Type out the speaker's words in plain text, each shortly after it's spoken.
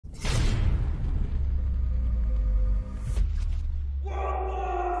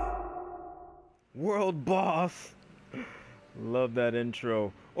World Boss. Love that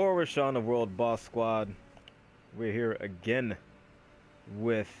intro. Or we're Sean of World Boss Squad. We're here again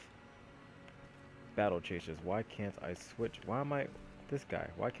with BattleChasers. Why can't I switch? Why am I this guy?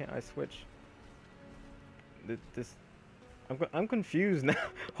 Why can't I switch? This I'm confused now.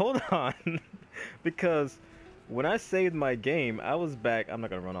 Hold on. Because when I saved my game, I was back. I'm not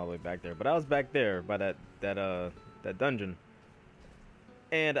gonna run all the way back there, but I was back there by that dungeon,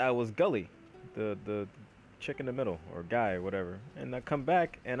 and I was Gully, the chick in the middle, or guy, whatever. And I come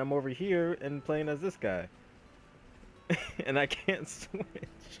back, and I'm over here and playing as this guy, and I can't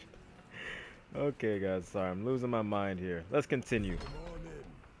switch. Okay, guys, sorry, I'm losing my mind here. Let's continue.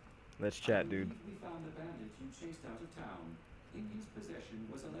 Let's chat, dude. We found the bandit you chased out of town. In his possession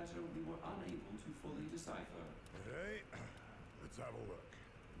was a letter we were unable to fully decipher. Right, let's have a look.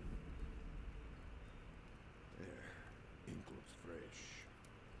 There, ink looks fresh.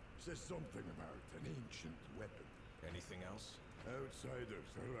 Says something about an ancient weapon. Anything else? Outsiders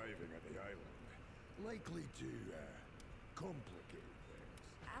arriving at the island. Likely to, complicate things.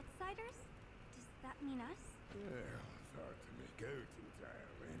 Outsiders? Does that mean us? Well, it's hard to make out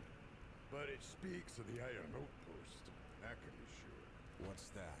entirely. But it speaks of the Iron Outpost. That can be sure.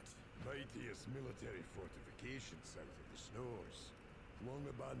 What's that? Mightiest military fortification south of the snows. Long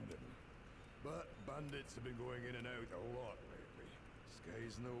abandoned. But bandits have been going in and out a lot lately.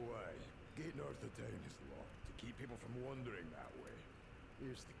 Sky's no way. Gate north of town is locked to keep people from wandering that way.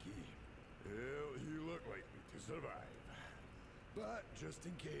 Here's the key. Well, you look likely to survive. But just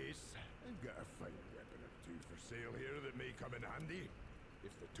in case, I've got a fine weapon or two for sale here that may come in handy. If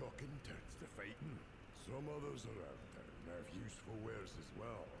the talking turns to fighting. Some others around town have useful wares as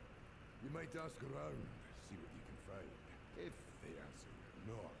well. You might ask around, see what you can find. If they answer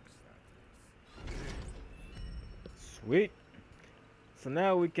your knocks, that is. Sweet. So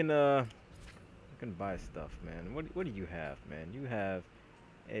now we can buy stuff, man. What do you have, man? You have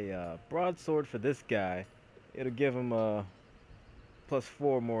a broadsword for this guy. It'll give him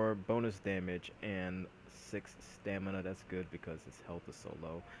 +4 more bonus damage and 6 stamina. That's good because his health is so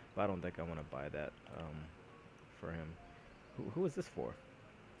low. But I don't think I want to buy that for him. Who is this for?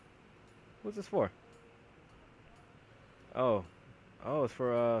 What's this for? Oh, it's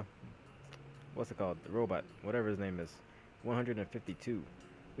for what's it called? The robot, whatever his name is. 152.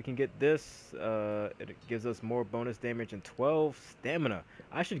 We can get this. It gives us more bonus damage and 12 stamina.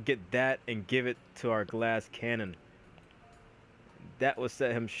 I should get that and give it to our glass cannon. That would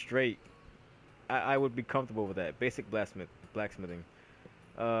set him straight. I would be comfortable with that. Basic blacksmithing.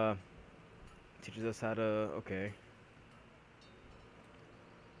 Teaches us how to. Okay.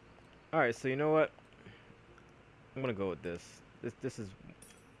 All right. So you know what? I'm gonna go with this. This is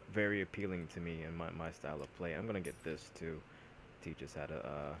very appealing to me and my style of play. I'm gonna get this too. Teach us how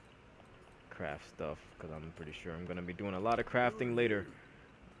to craft stuff because I'm pretty sure I'm gonna be doing a lot of crafting later.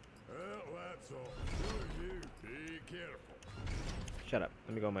 Well, that's all. You be careful. Shut up.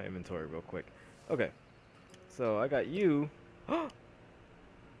 Let me go in my inventory real quick. Okay. So I got you.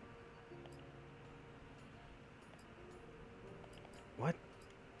 What?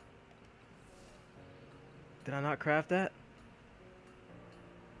 Did I not craft that?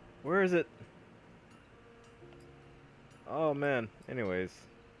 Where is it? Oh man. Anyways.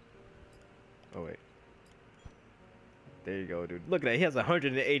 Oh wait. There you go, dude. Look at that. He has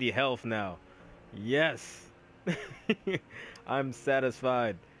 180 health now. Yes. I'm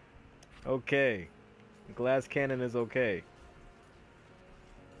satisfied. Okay. Glass cannon is okay.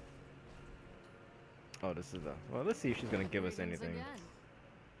 Oh, this is a... Well, let's see if she's gonna give us anything.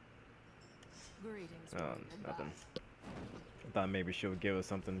 Greetings. Oh, nothing. I thought maybe she would give us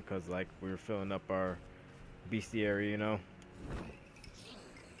something because, like, we were filling up our bestiary, you know?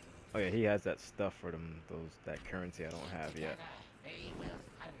 Oh yeah, he has that stuff for them. That currency I don't have yet.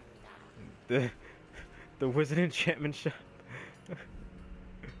 The wizard enchantment shop.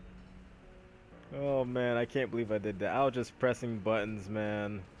 Oh man, I can't believe I did that. I was just pressing buttons,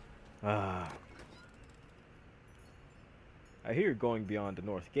 man. I hear you're going beyond the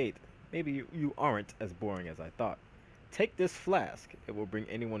north gate. Maybe you aren't as boring as I thought. Take this flask. It will bring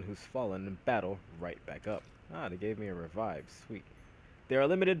anyone who's fallen in battle right back up. Ah, they gave me a revive. Sweet. They are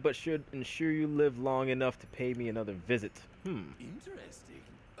limited, but should ensure you live long enough to pay me another visit. Interesting.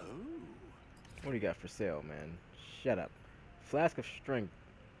 Oh. What do you got for sale, man? Shut up. Flask of Strength.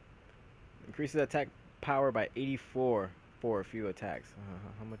 Increases attack power by 84 for a few attacks.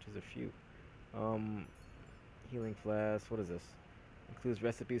 How much is a few? Healing Flask. What is this? Includes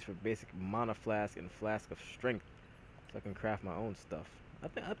recipes for basic Mana Flask and Flask of Strength. So I can craft my own stuff. I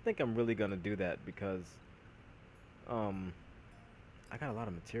think I'm really gonna do that because I got a lot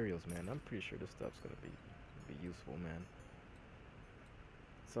of materials, man. I'm pretty sure this stuff's gonna be useful, man.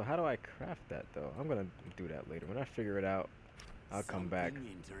 So how do I craft that though? I'm gonna do that later. When I figure it out, I'll come back.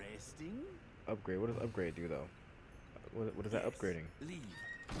 Interesting. Upgrade. What does upgrade do though? What is that upgrading? Leave.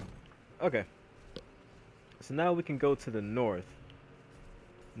 Okay. So now we can go to the north.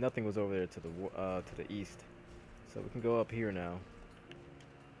 Nothing was over there to the east. So we can go up here now.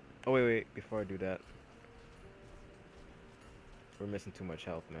 Oh wait, before I do that. We're missing too much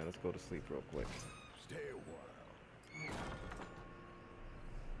health, man. Let's go to sleep real quick. Stay a while.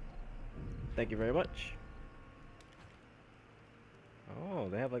 Thank you very much. Oh,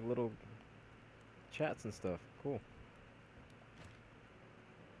 they have like little chats and stuff. Cool.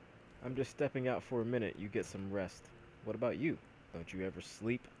 I'm just stepping out for a minute. You get some rest. What about you? Don't you ever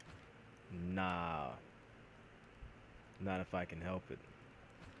sleep? Nah. Not if I can help it.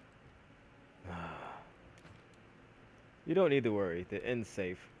 You don't need to worry. The end's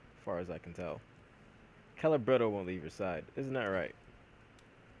safe, as far as I can tell. Calibretto won't leave your side. Isn't that right?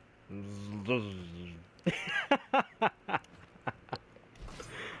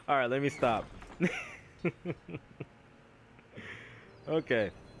 Alright, let me stop. Okay.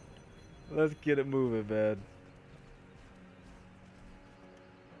 Let's get it moving, man.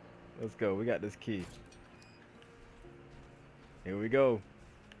 Let's go. We got this key. Here we go.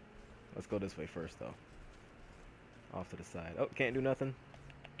 Let's go this way first, though. Off to the side. Oh, can't do nothing.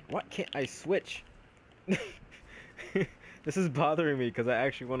 What can't I switch? This is bothering me because I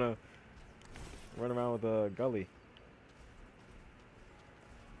actually want to run around with a gully.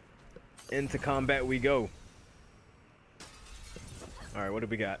 Into combat we go. Alright, what do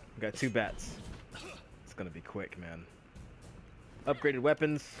we got? We got 2 bats. It's gonna be quick, man. Upgraded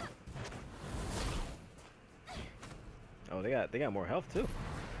weapons. Oh, they got more health too.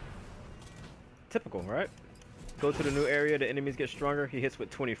 Typical, right? Go to the new area, the enemies get stronger. He hits with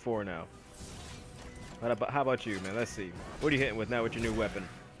 24 now. How about you, man? Let's see. What are you hitting with now with your new weapon?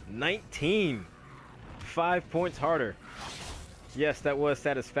 19! 5 points harder. Yes, that was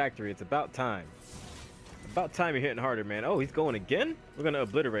satisfactory. It's about time. About time you're hitting harder, man. Oh, he's going again? We're gonna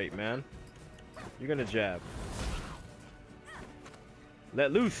obliterate, man. You're gonna jab.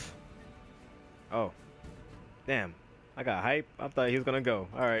 Let loose. Oh. Damn. I got hype. I thought he was gonna go.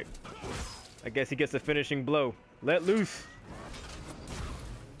 Alright. I guess he gets a finishing blow. Let loose.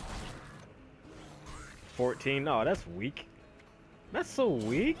 14. Oh, that's weak. That's so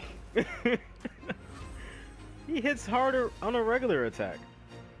weak. He hits harder on a regular attack.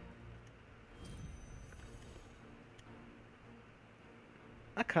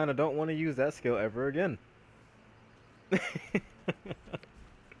 I kind of don't want to use that skill ever again.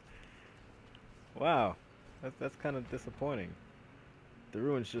 Wow. That's kind of disappointing. The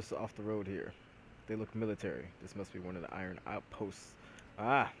ruin's just off the road here. They look military. This must be one of the iron outposts.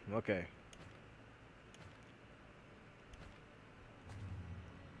 Ah, okay.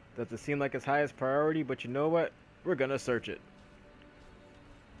 Doesn't seem like its highest priority, but you know what? We're gonna search it.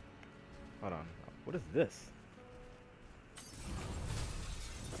 Hold on. What is this?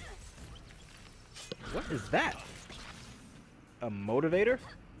 What is that? A motivator?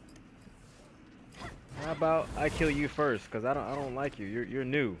 How about I kill you first? Cause I don't like you. You're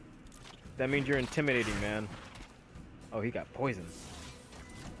new. That means you're intimidating, man. Oh, he got poison.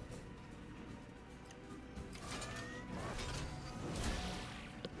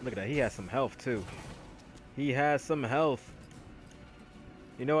 Look at that. He has some health too. He has some health.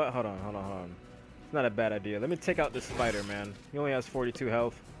 You know what? Hold on. It's not a bad idea. Let me take out this spider, man. He only has 42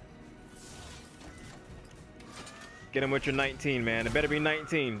 health. Get him with your 19, man. It better be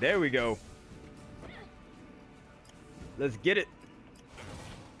 19. There we go. Let's get it.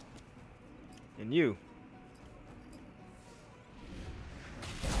 And you.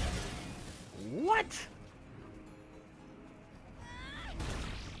 What?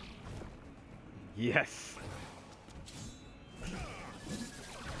 Yes.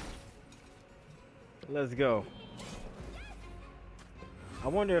 Let's go. I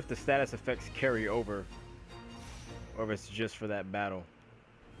wonder if the status effects carry over, or if it's just for that battle.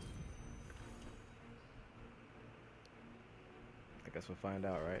 I guess we'll find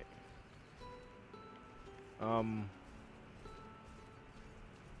out, right? I'm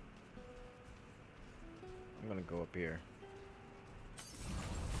gonna go up here.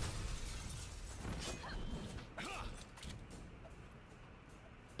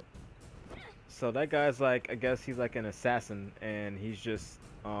 So that guy's like, I guess he's like an assassin, and he's just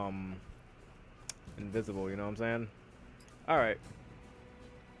invisible, you know what I'm saying? Alright.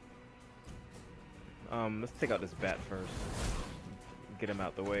 Let's take out this bat first. Get him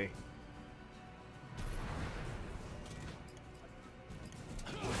out the way.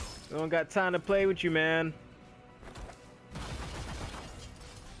 I don't got time to play with you, man.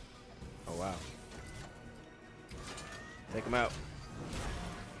 Oh, wow. Take him out.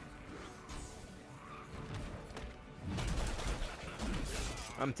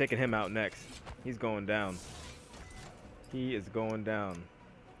 I'm taking him out next. He's going down. He is going down.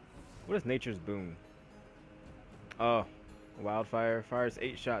 What is Nature's Boon? Oh, Wildfire. Fires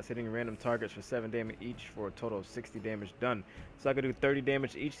 8 shots, hitting random targets for 7 damage each for a total of 60 damage done. So I could do 30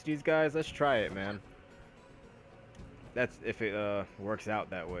 damage each to these guys. Let's try it, man. That's if it works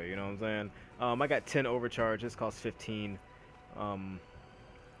out that way, you know what I'm saying? I got 10 overcharge. This costs 15. I am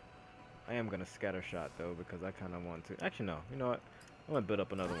going to scatter shot, though, because I kind of want to. Actually, no. You know what? I'm going to build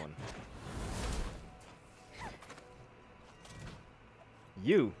up another one.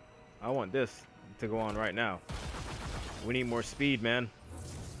 I want this to go on right now. We need more speed, man.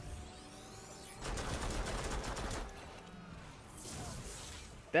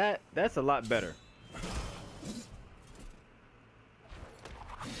 That's a lot better.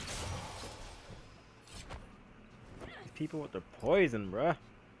 These people with their poison, bruh.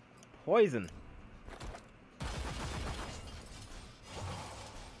 Poison.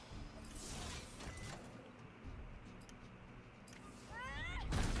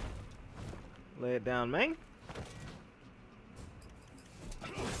 Lay it down, man.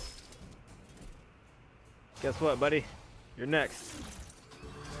 Guess what, buddy? You're next.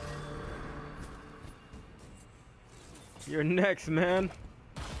 You're next, man.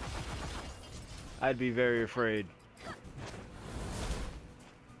 I'd be very afraid.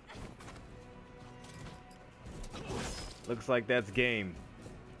 Looks like that's game.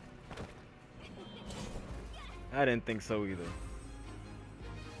 I didn't think so either.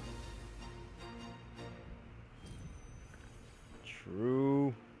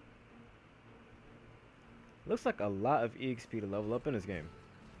 True. Looks like a lot of EXP to level up in this game.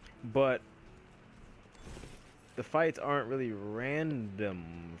 But the fights aren't really random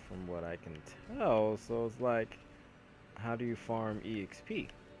from what I can tell. So it's like, how do you farm EXP?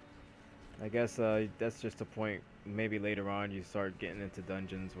 I guess that's just a point. Maybe later on you start getting into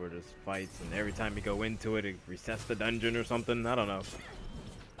dungeons where there's fights, and every time you go into it, it resets the dungeon or something. I don't know.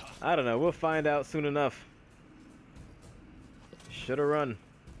 I don't know. We'll find out soon enough. Shoulda run.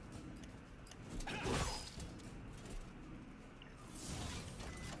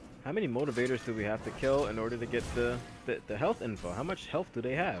 How many motivators do we have to kill in order to get the health info? How much health do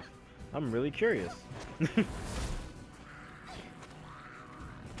they have? I'm really curious.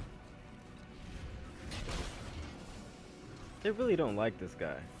 They really don't like this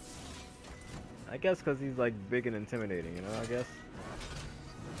guy. I guess because he's like big and intimidating, you know, I guess.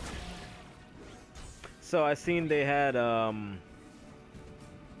 So I seen they had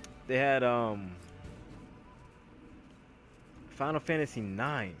Final Fantasy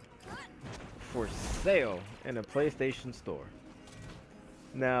 9 for sale in a PlayStation store.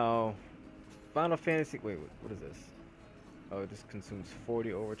 Now, Final Fantasy, wait, what is this? Oh, this consumes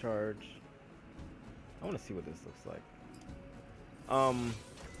 40 overcharge. I want to see what this looks like.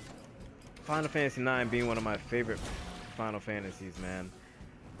 Final Fantasy 9 being one of my favorite Final Fantasies, man.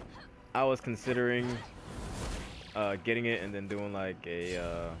 I was considering getting it and then doing like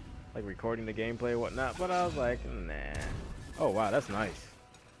a like recording the gameplay and whatnot, but I was like, nah. Oh wow, that's nice.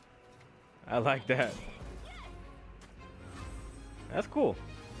 I like that. That's cool.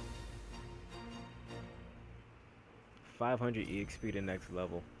 500 EXP to next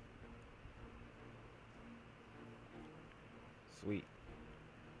level. Sweet.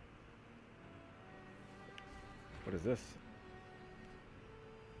 What is this?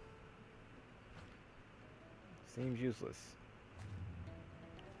 Seems useless.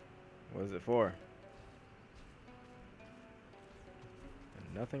 What is it for?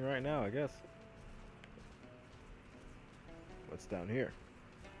 And nothing right now, I guess. What's down here?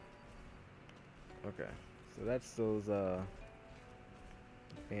 Okay, so that's those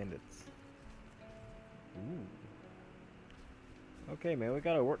bandits. Ooh. Okay, man, we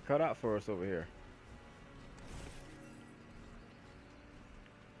got our work cut out for us over here.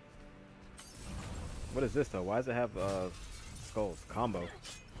 What is this though? Why does it have skulls? Combo.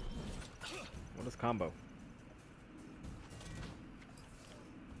 What is combo?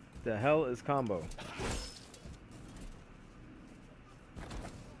 The hell is combo?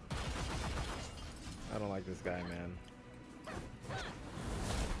 I don't like this guy, man.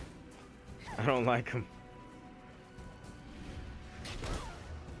 I don't like him.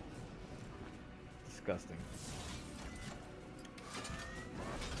 Disgusting.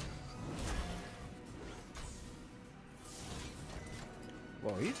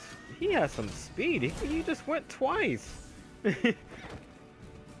 Well, he has some speed. He just went twice.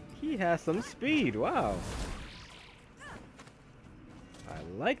 He has some speed. Wow. I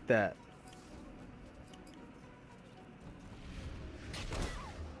like that.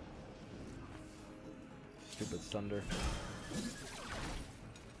 Stupid Sunder.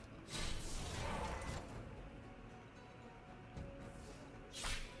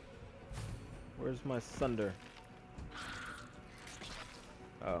 Where's my Sunder?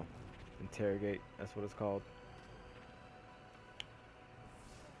 Oh, interrogate. That's what it's called.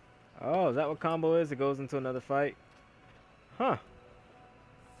 Oh, is that what combo is? It goes into another fight? Huh.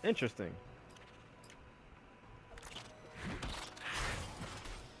 Interesting.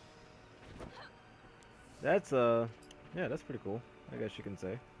 That's yeah, that's pretty cool, I guess you can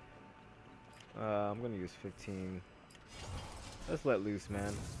say. I'm gonna use 15. Let's let loose,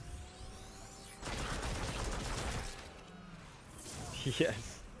 man.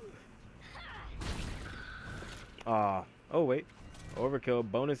 Yes. Ah. Oh wait. Overkill,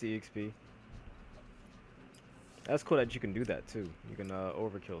 bonus EXP. That's cool that you can do that too. You can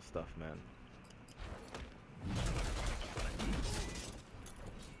overkill stuff, man.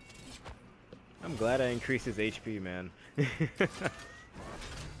 I'm glad I increased his HP, man.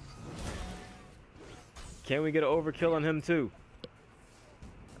 Can we get an overkill on him too?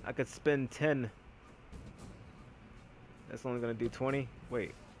 I could spend 10. That's only gonna do 20.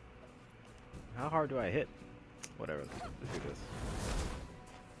 Wait. How hard do I hit? Whatever. Let's do this.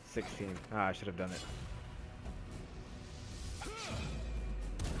 16. Ah, I should have done it.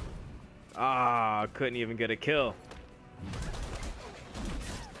 Ah, couldn't even get a kill.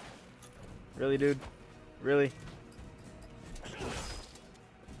 Really, dude? Really?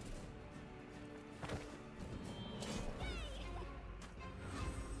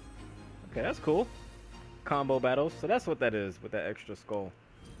 Okay, that's cool. Combo battles. So that's what that is with that extra skull.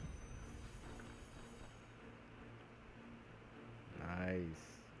 Nice.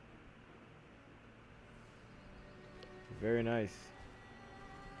 Very nice.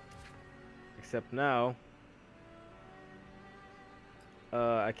 Except now,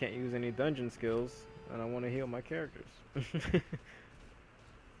 I can't use any dungeon skills, and I want to heal my characters.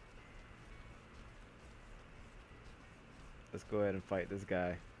 Let's go ahead and fight this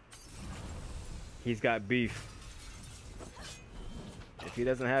guy. He's got beef. If he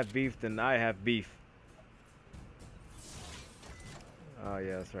doesn't have beef, then I have beef. Oh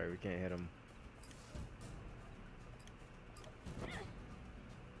yeah, that's right, we can't hit him.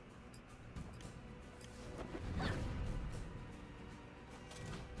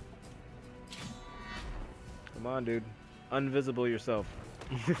 Come on, dude. Unvisible yourself.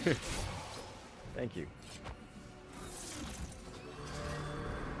 Thank you.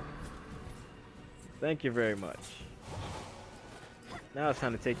 Thank you very much. Now it's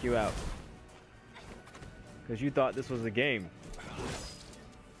time to take you out. Because you thought this was a game.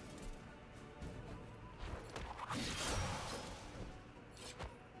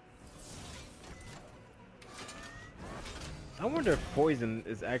 I wonder if poison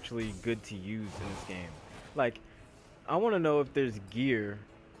is actually good to use in this game. Like, I want to know if there's gear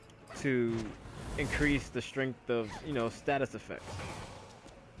to increase the strength of, you know, status effects.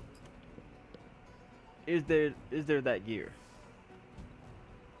 Is there that gear?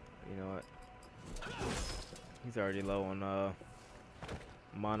 You know what? He's already low on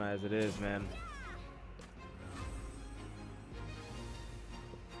mana as it is, man.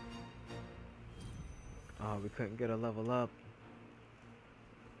 Oh, we couldn't get a level up.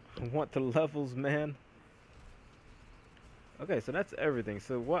 I want the levels, man. Okay, so that's everything.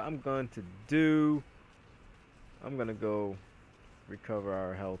 So what I'm going to do, I'm gonna go recover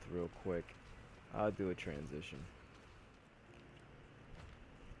our health real quick. I'll do a transition.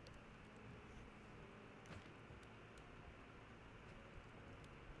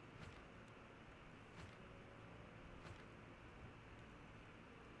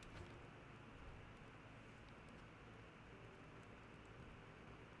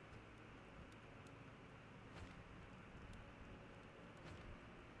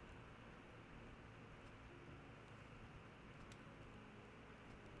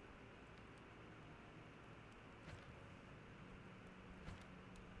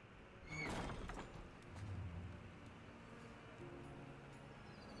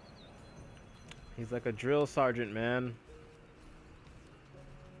 He's like a drill sergeant, man.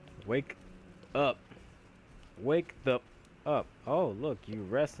 Wake up. Wake the up. Oh, look, you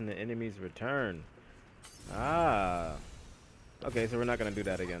rest in the enemy's return. Ah. Okay, so we're not gonna do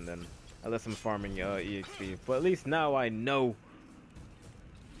that again then. Unless I'm farming EXP. But at least now I know.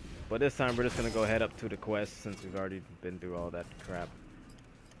 But this time we're just gonna go head up to the quest since we've already been through all that crap.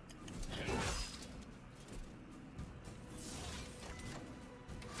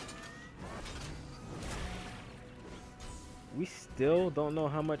 We still don't know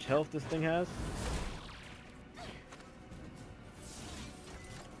how much health this thing has.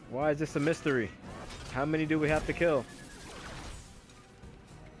 Why is this a mystery? How many do we have to kill?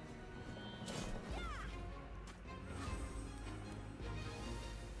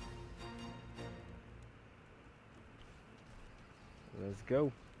 Let's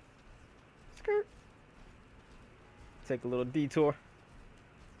go. Skirt. Take a little detour.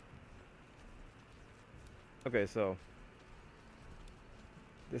 Okay, so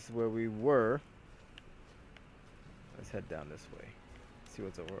this is where we were. Let's head down this way. See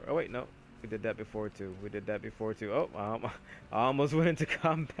what's over. Oh wait, no. We did that before too. We did that before too. Oh, I almost went into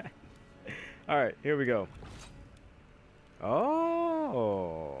combat. Alright, here we go.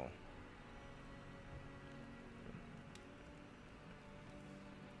 Oh.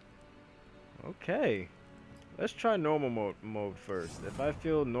 Okay. Let's try normal mode first. If I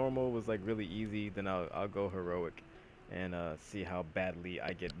feel normal was like really easy, then I'll go heroic and see how badly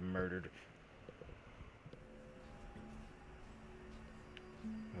I get murdered.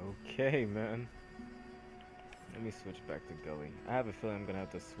 Okay, man. Let me switch back to Gully. I have a feeling I'm gonna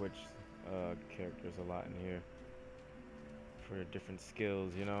have to switch characters a lot in here for different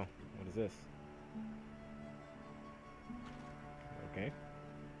skills, you know? What is this? Okay.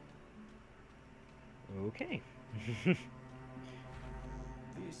 Okay.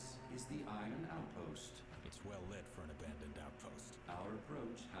 This is the Iron Outpost. It's well lit for an abandoned outpost. Our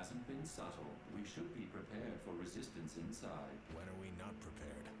approach hasn't been subtle. We should be prepared for resistance inside. When are we not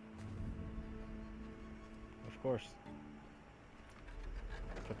prepared? Of course.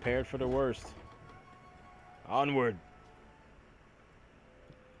 Prepared for the worst. Onward.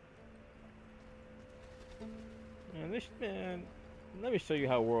 Man, let me show you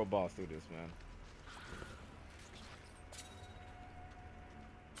how World Boss do this, man.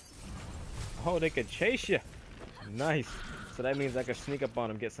 Oh, they could chase you. Nice. So that means I could sneak up on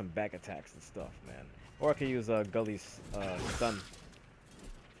them, get some back attacks and stuff, man. Or I could use Gully's stun.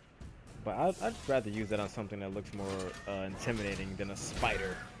 But I'd rather use that on something that looks more intimidating than a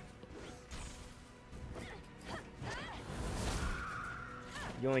spider.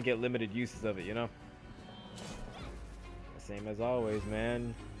 You only get limited uses of it, you know? Same as always,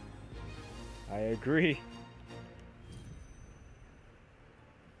 man. I agree.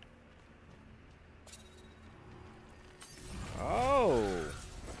 Oh!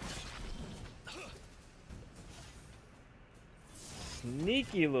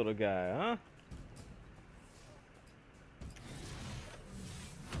 Sneaky little guy, huh?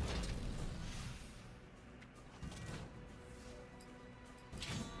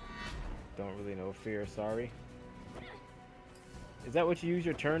 Don't really know fear, sorry. Is that what you use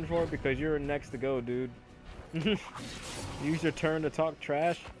your turn for? Because you're next to go, dude. Use your turn to talk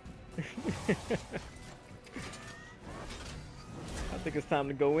trash? I think it's time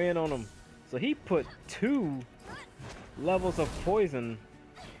to go in on him. So he put 2 levels of poison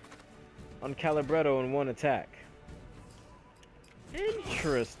on Calibretto in one attack.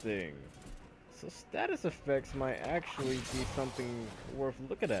 Interesting. So status effects might actually be something worth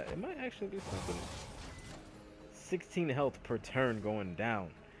looking at. It might actually do something. 16 health per turn going down.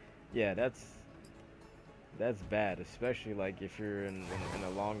 Yeah, that's bad, especially like if you're in a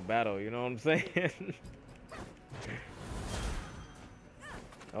long battle, you know what I'm saying?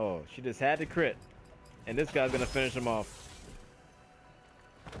 Oh, she just had to crit. And this guy's gonna finish him off.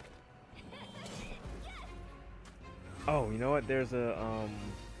 Oh, you know what? There's a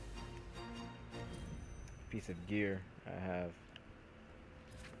piece of gear I have.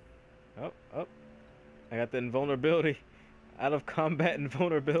 Oh. I got the invulnerability. Out of combat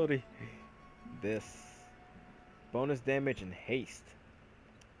invulnerability. This. Bonus damage and haste.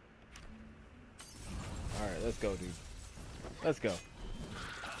 Alright, let's go, dude. Let's go.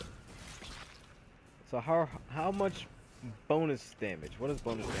 So how much bonus damage? What does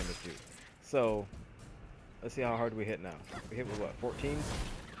bonus damage do? So, let's see how hard we hit now. We hit with what? 14?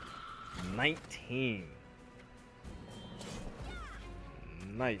 19.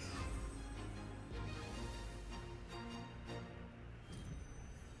 Nice.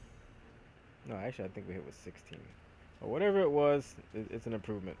 No, actually, I think we hit with 16. But whatever it was, it's an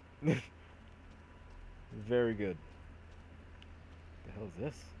improvement. Very good. What the hell is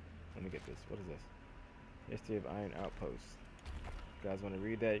this? Let me get this. What is this? History of Iron Outpost. If you guys want to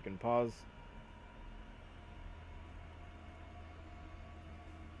read that, you can pause.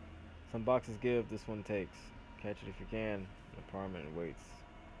 Some boxes give, this one takes. Catch it if you can. Apartment waits.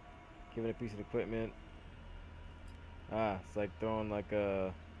 Give it a piece of equipment. Ah, it's like throwing like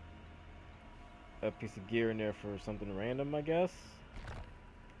a piece of gear in there for something random, I guess.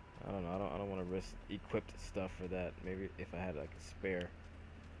 I don't know. I don't want to risk equipped stuff for that. Maybe if I had like a spare.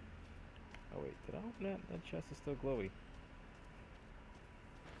 Oh wait, did I open that? That chest is still glowy.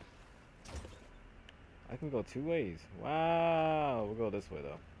 I can go 2 ways. Wow. We'll go this way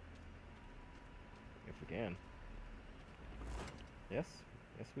though. If we can. Yes.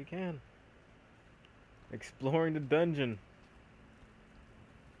 Yes we can. Exploring the dungeon.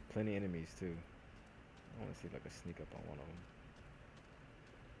 Plenty of enemies too. I want to see if I can sneak up on one of them.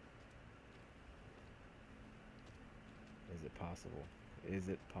 Is it possible? Is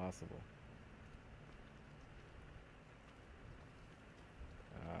it possible?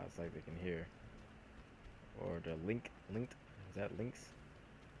 It's like they can hear. Or the linked. Is that links?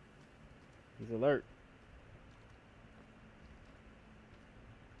 He's alert.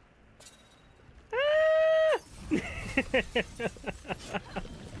 Ah!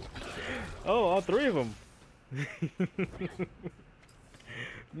 Oh, all 3 of them.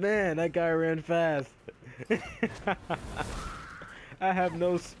 Man, that guy ran fast. I have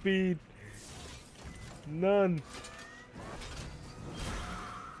no speed. None.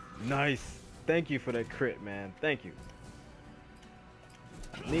 Nice. Thank you for that crit, man. Thank you.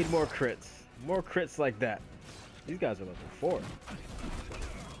 Need more crits. More crits like that. These guys are level 4.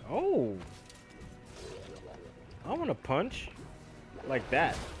 Oh. I want to punch like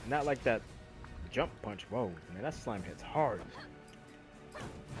that. Not like that jump punch. Whoa, man, that slime hits hard.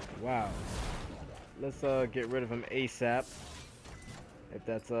 Wow. Let's get rid of him ASAP. If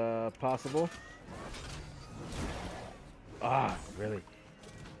that's possible. Ah, really?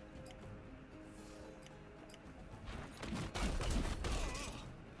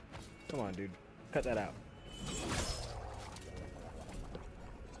 Come on, dude. Cut that out.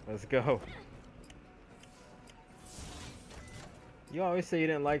 Let's go. You always say you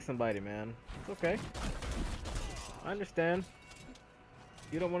didn't like somebody, man. It's okay. I understand.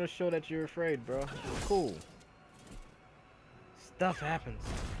 You don't want to show that you're afraid, bro. It's cool. Stuff happens.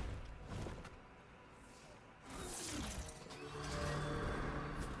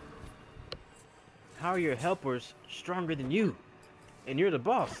 How are your helpers stronger than you? And you're the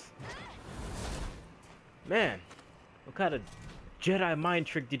boss. Man, what kind of Jedi mind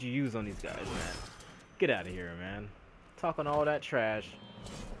trick did you use on these guys, man? Get out of here, man. Talking all that trash.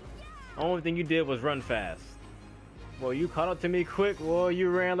 Only thing you did was run fast. Well, you caught up to me quick. Well, you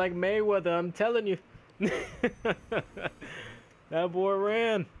ran like Mayweather, I'm telling you. That boy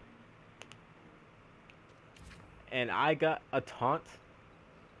ran. And I got a taunt.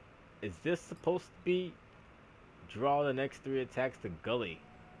 Is this supposed to be draw the next 3 attacks to Gully?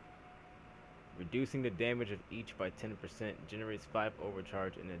 Reducing the damage of each by 10%. Generates 5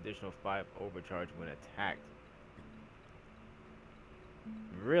 overcharge and an additional 5 overcharge when attacked.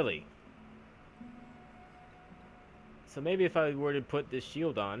 Really? So maybe if I were to put this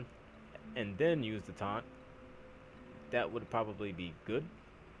shield on and then use the taunt, that would probably be good.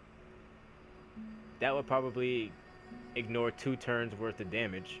 That would probably ignore 2 turns worth of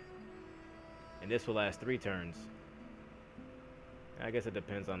damage. And this will last 3 turns. I guess it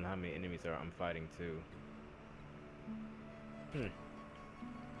depends on how many enemies I'm fighting too.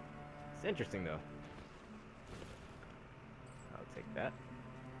 It's interesting though. I'll take that.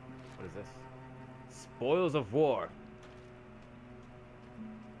 What is this? Spoils of War.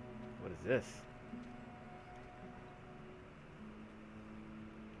 What is this?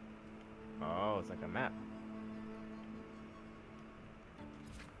 Oh, it's like a map.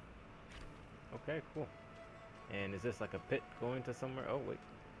 Okay, cool. And is this like a pit going to somewhere? Oh, wait.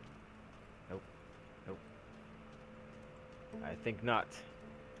 Nope. Nope. I think not.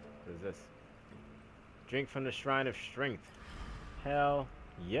 What is this? Drink from the Shrine of Strength. Hell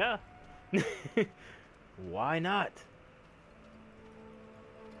yeah. Why not?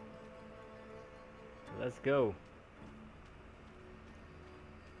 Let's go.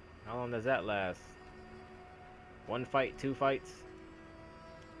 How long does that last? 1 fight, 2 fights?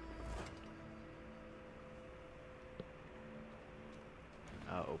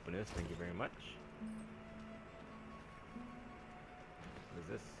 I'll open this, thank you very much. What is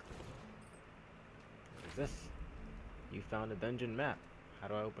this? What is this? You found a dungeon map. How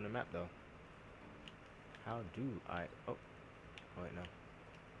do I open a map though? How do I... Oh wait, no.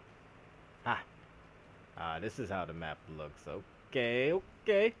 This is how the map looks. Okay,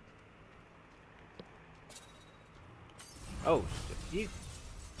 okay. Oh, these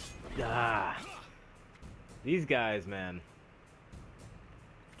guys, man.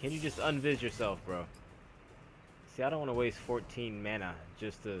 Can you just unviz yourself, bro? See, I don't want to waste 14 mana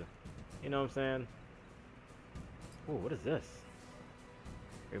just to, you know what I'm saying? Ooh, what is this?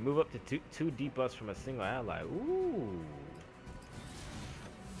 Remove up to two debuffs from a single ally. Ooh.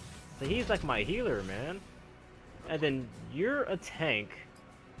 So he's like my healer, man. And then you're a tank.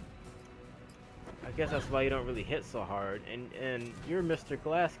 I guess that's why you don't really hit so hard. And you're Mr.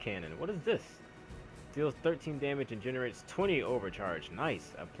 Glass Cannon. What is this? Deals 13 damage and generates 20 overcharge.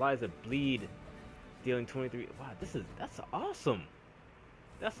 Nice. Applies a bleed, dealing 23. Wow, that's awesome.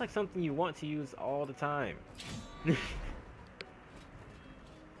 That's like something you want to use all the time. Really?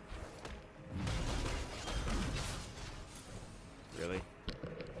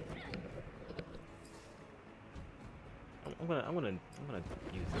 I'm gonna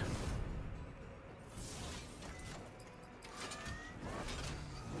use this.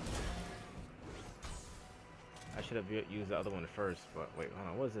 I should have used the other one first, but wait, hold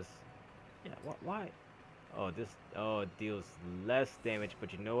on. What is this? Yeah, why? Oh, this. Oh, it deals less damage,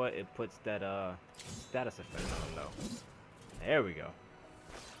 but you know what? It puts that status effect on them though. There we go.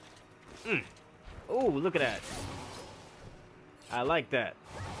 Oh, look at that. I like that.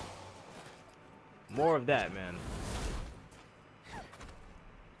 More of that, man.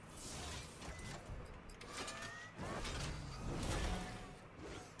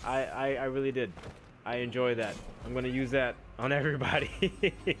 I really did. I enjoy that. I'm gonna use that on everybody.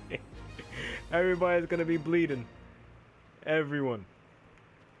 Everybody's gonna be bleeding. Everyone.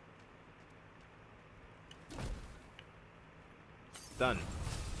 Done.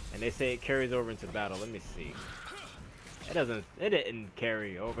 And they say it carries over into battle. Let me see. It doesn't. It didn't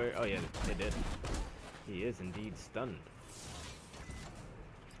carry over. Oh yeah, it did. He is indeed stunned.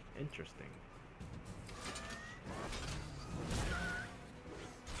 Interesting.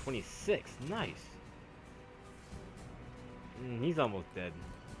 26. Nice. He's almost dead.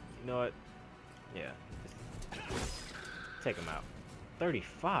 You know what? Yeah. Just take him out.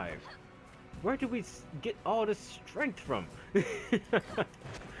 35. Where did we get all this strength from?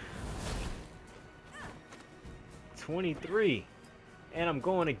 23. And I'm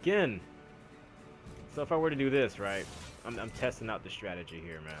going again. So if I were to do this, right? I'm testing out the strategy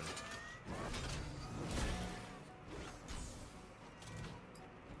here, man.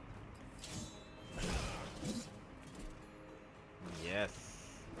 Yes.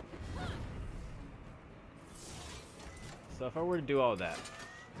 So if I were to do all that,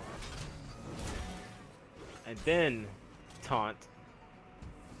 and then taunt,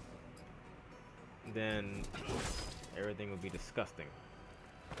 then everything would be disgusting.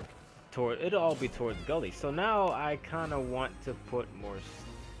 It'll all be towards Gully. So now I kind of want to put more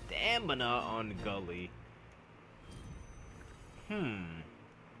stamina on Gully.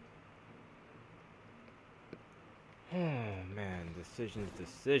 Oh man,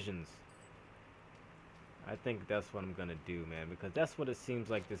 decisions. I think that's what I'm gonna do, man, because that's what it seems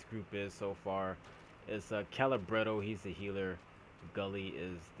like this group is so far. It's Calibretto, he's the healer. Gully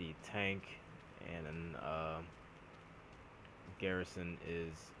is the tank, and Garrison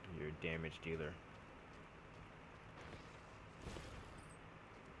is your damage dealer.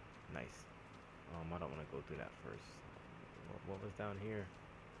 Nice. I don't want to go through that first. What was down here?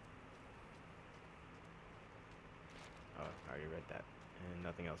 Oh, I already read that. And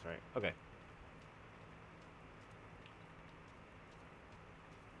nothing else, right? Okay.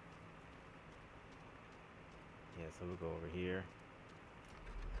 Yeah, so we'll go over here.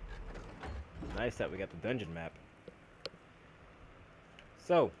 Nice that we got the dungeon map.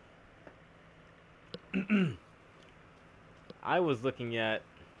 So, I was looking at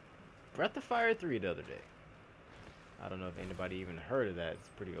Breath of Fire 3 the other day. I don't know if anybody even heard of that. It's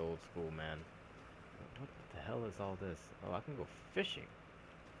pretty old school, man. What the hell is all this? Oh, I can go fishing.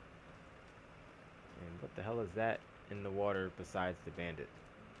 And what the hell is that in the water besides the bandit?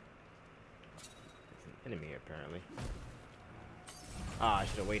 It's an enemy, apparently. Ah, I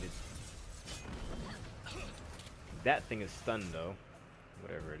should have waited. That thing is stunned, though.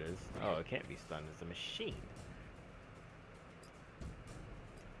 Whatever it is. Oh, it can't be stunned. It's a machine.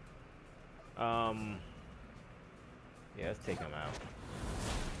 Yeah, let's take him out.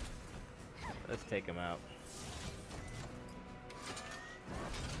 Let's take him out.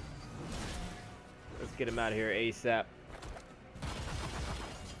 Let's get him out of here ASAP.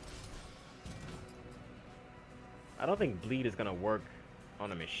 I don't think bleed is gonna work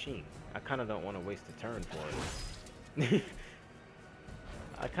on a machine. I kind of don't want to waste a turn for it.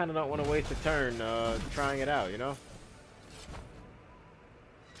 I kind of don't want to waste a turn trying it out, you know?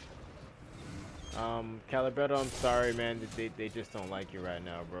 Calibretto, I'm sorry, man. They just don't like you right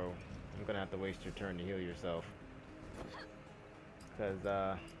now, bro. I'm gonna have to waste your turn to heal yourself. Because,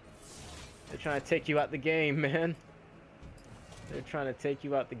 they're trying to take you out the game, man. They're trying to take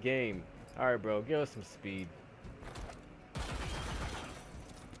you out the game. Alright, bro. Give us some speed.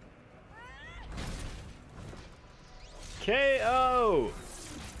 KO!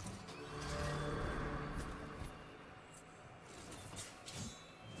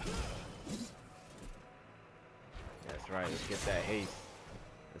 get that haste.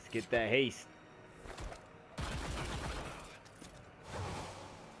 Let's get that haste.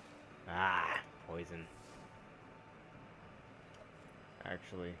 Ah, poison.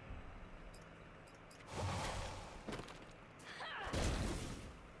 Actually.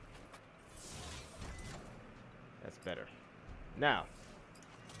 That's better. Now.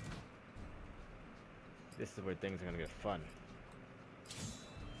 This is where things are gonna get fun.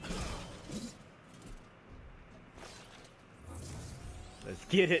 Let's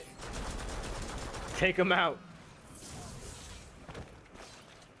get it. Take him out.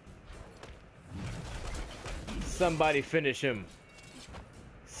 Somebody finish him.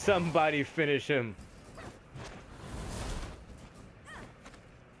 Somebody finish him.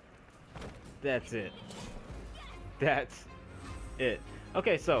 That's it. That's it.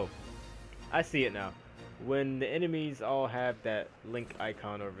 Okay, so I see it now. When the enemies all have that link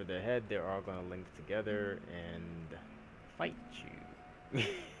icon over their head, they're all gonna link together and fight you.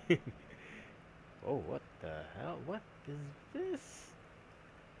 Oh, what the hell? What is this?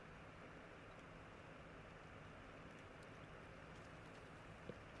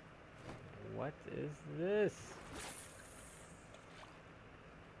 What is this?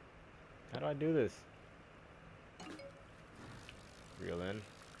 How do I do this? Reel in.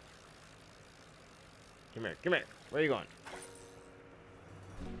 Come here, come here. Where are you going?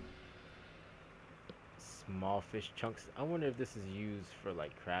 Small fish chunks. I wonder if this is used for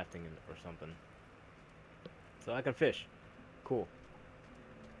like crafting or something. So I can fish. Cool.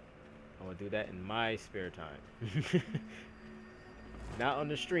 I will do that in my spare time. Not on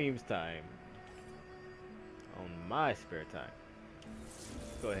the stream's time. On my spare time.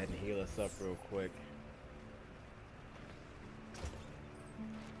 Let's go ahead and heal us up real quick.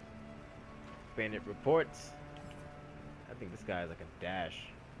 Bandit reports. I think this guy is like a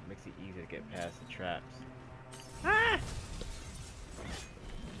dash. Makes it easy to get past the traps. Ah!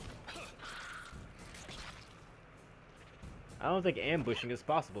 I don't think ambushing is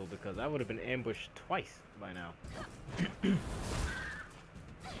possible because I would have been ambushed twice by now.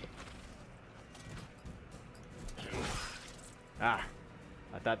 Ah,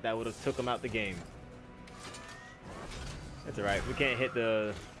 I thought that would have took him out the game. That's alright. We can't hit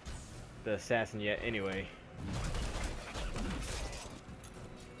the assassin yet anyway.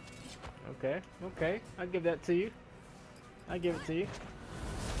 Okay, okay. I'll give that to you. I'll give it to you.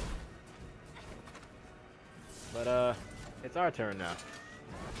 But, it's our turn now.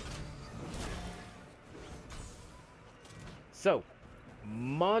 So,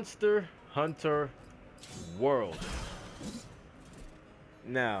 Monster Hunter World.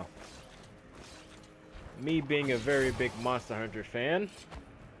 Now, me being a very big Monster Hunter fan,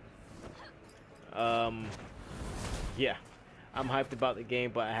 yeah, I'm hyped about the game,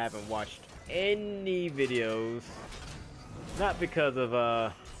 but I haven't watched any videos. Not because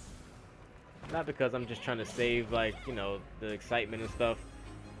I'm just trying to save, like, you know, the excitement and stuff.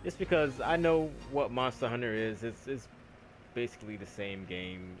 Just because I know what Monster Hunter is. It's basically the same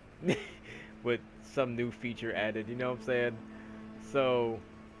game with some new feature added, you know what I'm saying? So,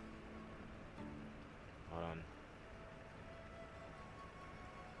 hold on.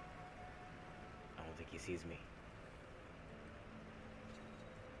 I don't think he sees me.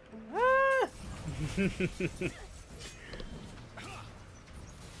 Ah!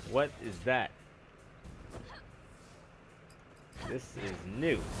 What is that? This is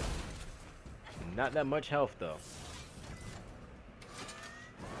new. Not that much health though.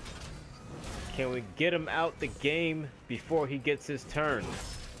 Can we get him out the game before he gets his turn?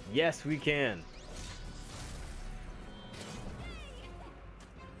 Yes, we can.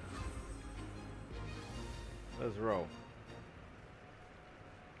 Let's roll.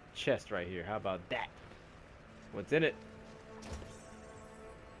 Chest right here. How about that? What's in it?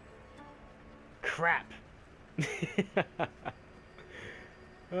 Crap.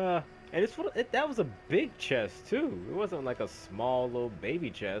 And that was a big chest too. It wasn't like a small little baby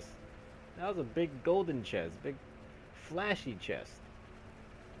chest. That was a big golden chest, big flashy chest.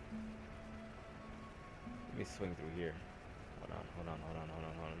 Let me swing through here. Hold on.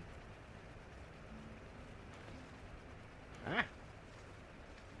 Ah!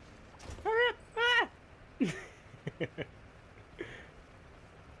 Hurry up! Ah!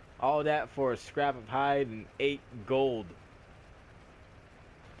 All that for a scrap of hide and 8 gold.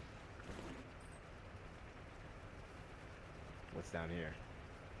 What's down here?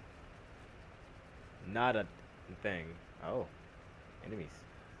 Not a thing. Oh, enemies.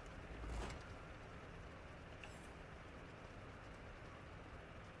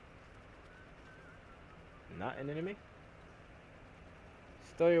 Not an enemy?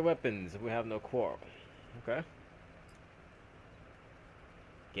 Stow your weapons. We have no quarrel. Okay.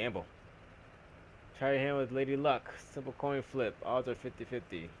 Gamble. Try your hand with Lady Luck. Simple coin flip. Odds are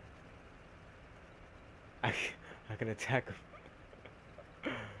 50-50. I can attack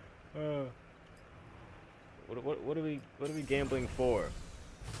him. What are we gambling for?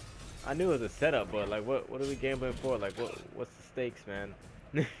 I knew it was a setup, but like what are we gambling for? Like what's the stakes, man?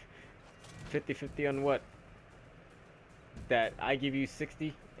 50-50 on what? That I give you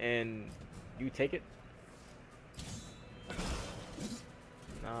 60 and you take it?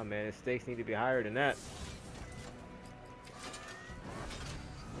 Nah, man, the stakes need to be higher than that.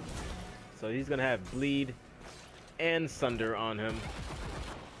 So he's gonna have bleed and sunder on him.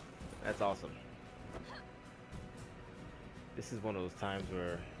 That's awesome. This is one of those times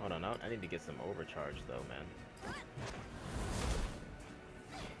where, hold on, I need to get some overcharge though, man.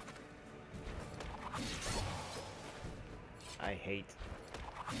 I hate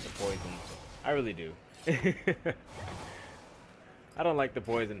the poison. I really do. I don't like the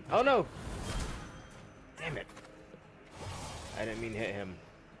poison. Oh no! Damn it. I didn't mean to hit him.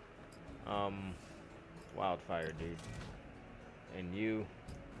 Wildfire, dude. And you,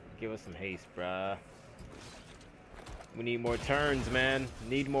 give us some haste, bruh. We need more turns, man.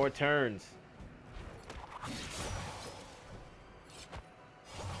 Need more turns.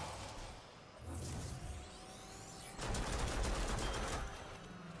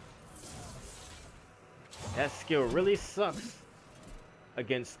 That skill really sucks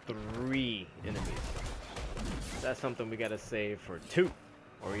against 3 enemies. That's something we gotta save for 2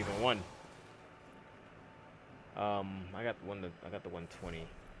 or even 1. I got the 120,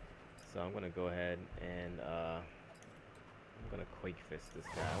 so I'm gonna go ahead and I'm gonna Quake Fist this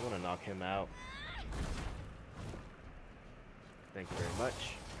guy. I want to knock him out. Thank you very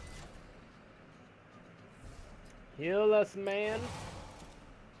much. Heal us, man.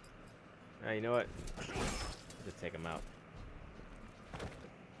 Now you know what? Just take him out.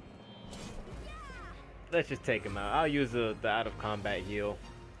 Let's just take him out. I'll use the out of combat heal.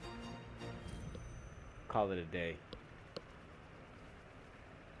 Call it a day.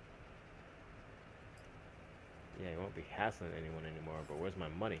 Yeah, he won't be hassling anyone anymore, but where's my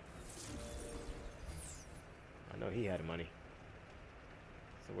money? I know he had money.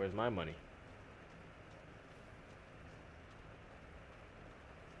 So where's my money?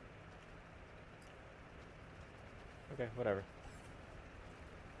 Okay, whatever.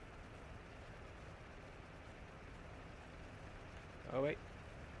 Oh, wait.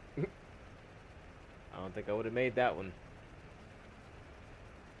 I don't think I would have made that one.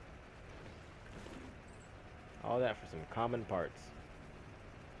 All that for some common parts.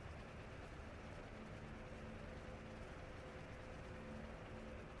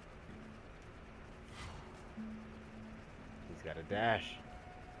 He's got a dash.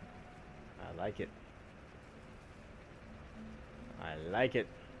 I like it. I like it.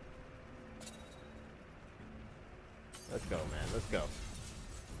 Let's go, man. Let's go.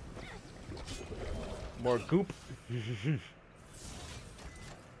 More goop.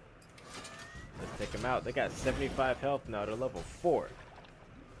 Let's take them out. They got 75 health now. They're level 4.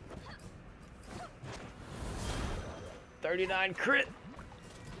 39 crit.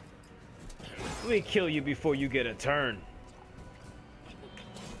 Let me kill you before you get a turn.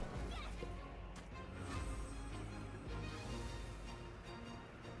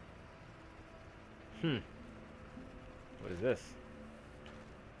 What is this?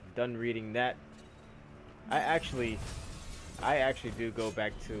 Done reading that. I actually do go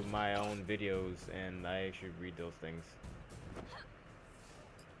back to my own videos and I actually read those things.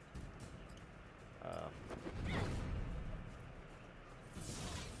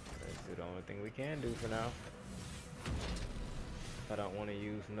 That's the only thing we can do for now. I don't want to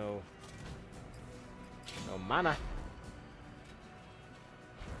use no mana.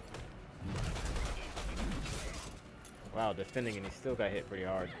 Wow, defending and he still got hit pretty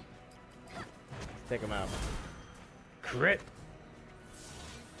hard. Let's take him out. Crit!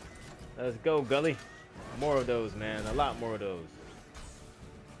 Let's go, Gully. More of those, man. A lot more of those.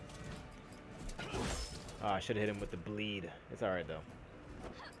 Oh, I should have hit him with the bleed. It's alright, though.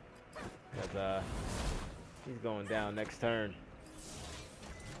 Because, he's going down next turn.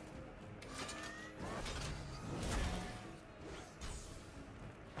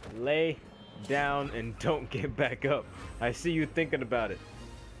 Lay down and don't get back up. I see you thinking about it.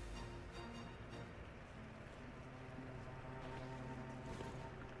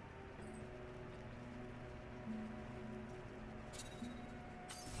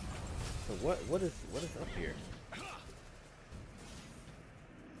 So what is up here?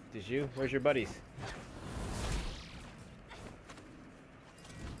 Did you? Where's your buddies?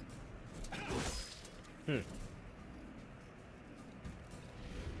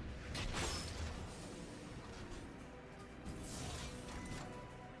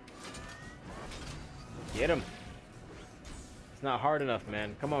 Get him. It's not hard enough,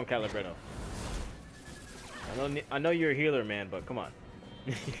 man. Come on, Calibretto. I know you're a healer, man, but come on.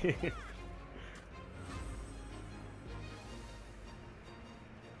 And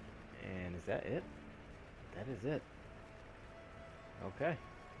is that it? That is it. Okay.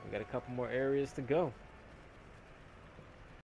 We got a couple more areas to go.